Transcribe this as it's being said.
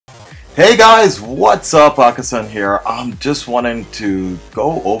Hey guys, what's up? Akasan here. I'm just wanting to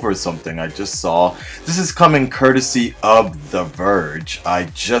go over something I just saw. This is coming courtesy of The Verge. I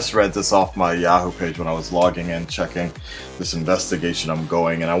just read this off my Yahoo page when I was logging in, checking this investigation I'm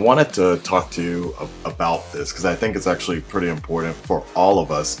going, and I wanted to talk to you about this because I think it's actually pretty important for all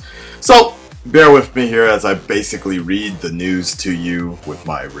of us. So, bear with me here as I basically read the news to you with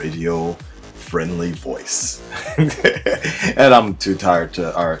my radio friendly voice. And I'm too tired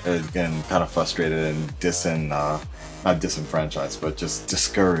to, or again, kind of frustrated and not disenfranchised, but just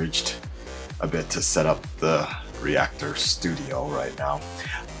discouraged a bit to set up the Reactor studio right now.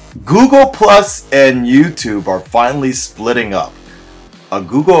 Google Plus and YouTube are finally splitting up. A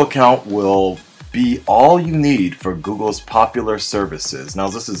Google account will be all you need for Google's popular services. Now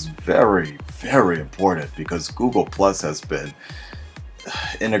this is very, very important because Google Plus has been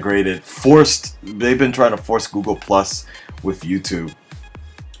they've been trying to force Google Plus with YouTube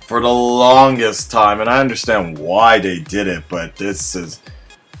for the longest time, and I understand why they did it, but this is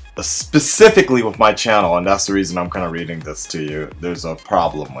specifically with my channel, and that's the reason I'm kind of reading this to you. There's a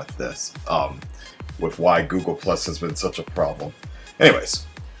problem with this, with why Google Plus has been such a problem. Anyways,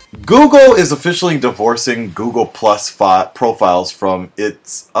 Google is officially divorcing Google Plus profiles from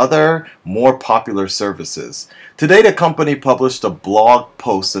its other, more popular services. Today, the company published a blog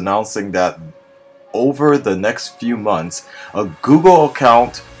post announcing that over the next few months, a Google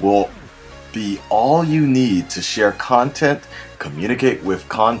account will be all you need to share content, communicate with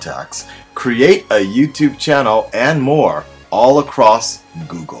contacts, create a YouTube channel, and more, all across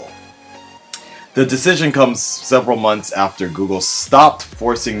Google. The decision comes several months after Google stopped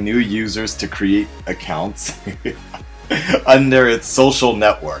forcing new users to create accounts under its social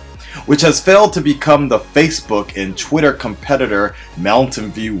network, which has failed to become the Facebook and Twitter competitor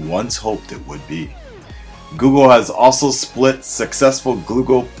Mountain View once hoped it would be. Google has also split successful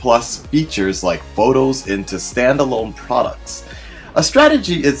Google Plus features like photos into standalone products, a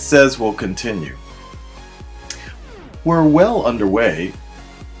strategy it says will continue. We're well underway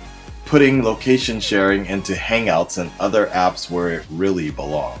putting location sharing into Hangouts and other apps where it really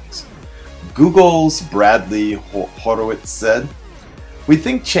belongs. Google's Bradley Horowitz said, "We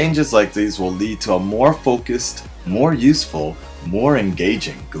think changes like these will lead to a more focused, more useful, more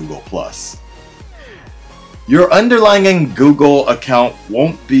engaging Google+. Your underlying Google account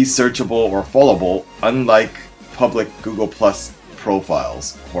won't be searchable or followable, unlike public Google Plus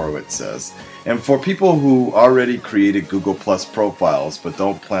profiles," Horowitz says. And for people who already created Google Plus profiles but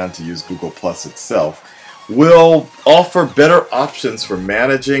don't plan to use Google Plus itself, we'll offer better options for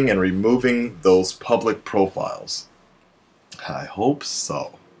managing and removing those public profiles. I hope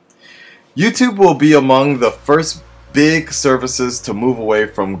so. YouTube will be among the first big services to move away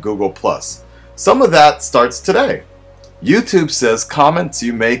from Google Plus. Some of that starts today. YouTube says comments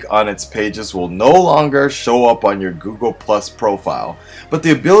you make on its pages will no longer show up on your Google Plus profile, but the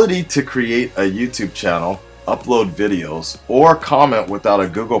ability to create a YouTube channel, upload videos, or comment without a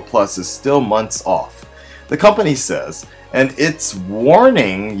Google Plus is still months off, the company says, and it's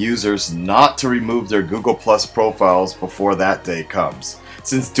warning users not to remove their Google Plus profiles before that day comes,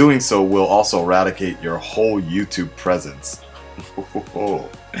 since doing so will also eradicate your whole YouTube presence.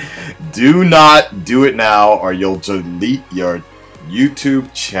 Do not do it now or you'll delete your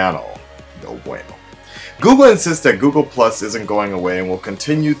YouTube channel. No bueno. Google insists that Google Plus isn't going away and will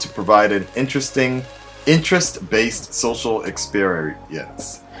continue to provide an interest-based social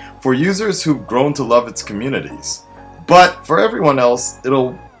experience for users who've grown to love its communities. But for everyone else,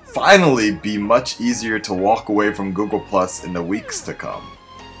 it'll finally be much easier to walk away from Google Plus in the weeks to come.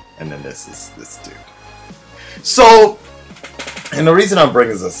 And then this is this dude. So, and the reason I'm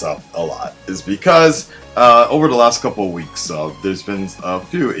bringing this up a lot is because over the last couple of weeks, there's been a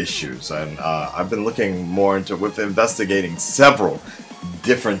few issues, and I've been looking more into investigating several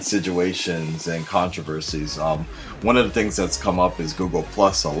different situations and controversies. One of the things that's come up is Google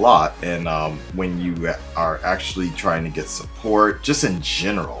Plus a lot, and when you are actually trying to get support, just in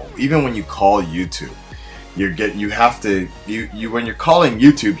general, even when you call YouTube, when you're calling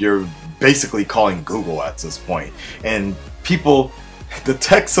YouTube, you're basically calling Google at this point, and people, the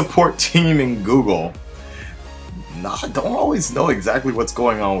tech support team in Google don't always know exactly what's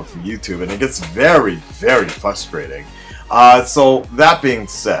going on with YouTube, and it gets very, very frustrating. So that being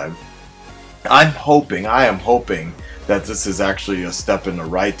said, I am hoping that this is actually a step in the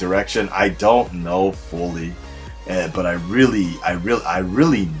right direction. I don't know fully, but I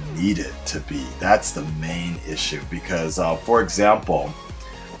really need it to be. That's the main issue because, for example,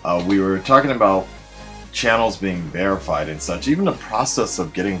 we were talking about channels being verified and such. Even the process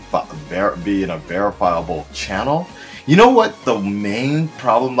of being a verifiable channel, You know what the main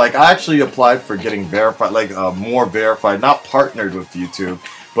problem, like I actually applied for getting verified, like more verified, not partnered with YouTube,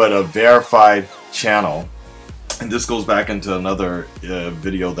 but a verified channel. And this goes back into another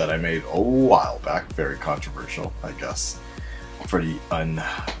video that I made a while back, very controversial, I guess, pretty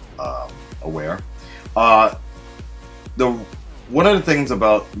unaware. One of the things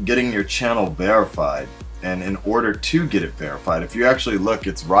about getting your channel verified, and in order to get it verified, if you actually look,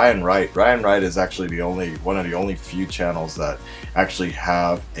 it's Ryan Wright. Ryan Wright is actually one of the only few channels that actually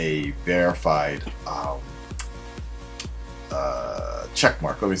have a verified check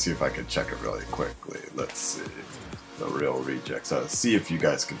mark. Let me see if I can check it really quickly. Let's see. The Real Rejects. See if you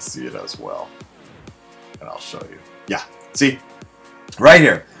guys can see it as well. And I'll show you. Yeah, see? Right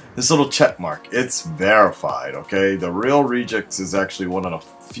here. This little check mark. It's verified, okay? The Real Rejects is actually one of the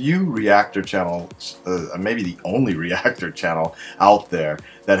few reactor channels, maybe the only reactor channel out there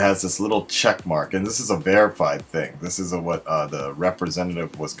that has this little check mark. And this is a verified thing. This is what the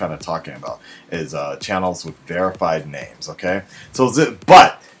representative was kind of talking about, is channels with verified names, okay? So,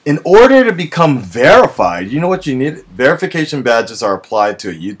 but in order to become verified, you know what you need? Verification badges are applied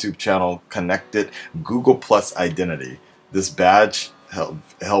to a YouTube channel connected Google Plus identity. This badge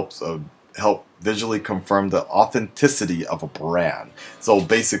helps visually confirm the authenticity of a brand. So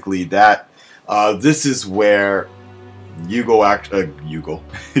basically, that this is where YouTube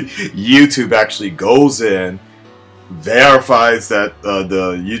actually goes in, verifies that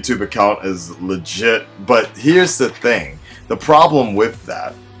the YouTube account is legit. But here's the thing: the problem with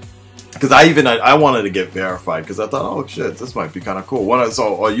that, because I wanted to get verified because I thought, oh shit, this might be kind of cool.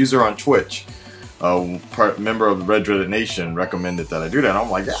 So a user on Twitch, member of the Red Dreaded Nation, recommended that I do that. And I'm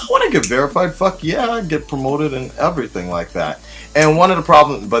like, yeah, I want to get verified. Fuck yeah, I get promoted and everything like that. And one of the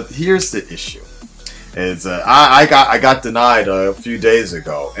problems, but here's the issue, is I got denied a few days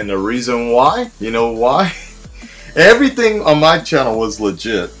ago, and the reason why, you know why? Everything on my channel was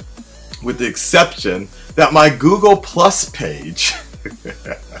legit, with the exception that my Google Plus page,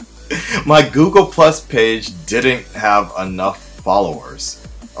 my Google Plus page didn't have enough followers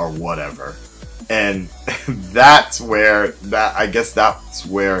or whatever. And that's where I guess that's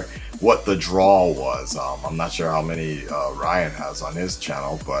where what the draw was. I'm not sure how many Ryan has on his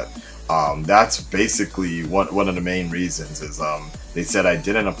channel, but that's basically one of the main reasons is they said I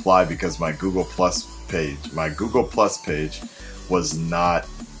didn't apply because my Google Plus page was not,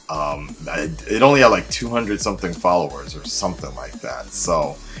 it only had like 200 something followers or something like that.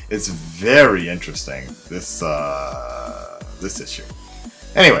 So it's very interesting, this issue.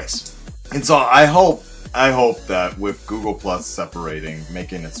 Anyways. And so I hope that with Google Plus separating,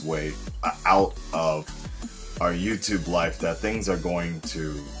 making its way out of our YouTube life, that things are going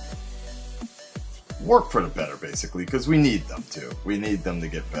to work for the better, basically, because we need them to. We need them to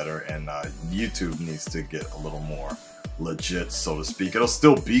get better, and YouTube needs to get a little more legit, so to speak. It'll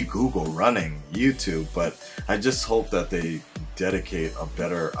still be Google running YouTube, but I just hope that they dedicate a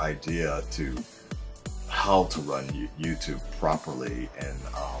better idea to how to run YouTube properly, and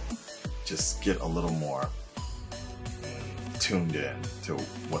just get a little more tuned in to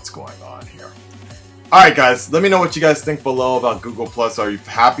what's going on here. Alright guys, let me know what you guys think below about Google Plus. Are you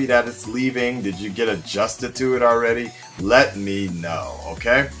happy that it's leaving? Did you get adjusted to it already? Let me know,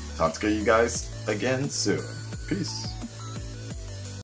 okay? Talk to you guys again soon. Peace.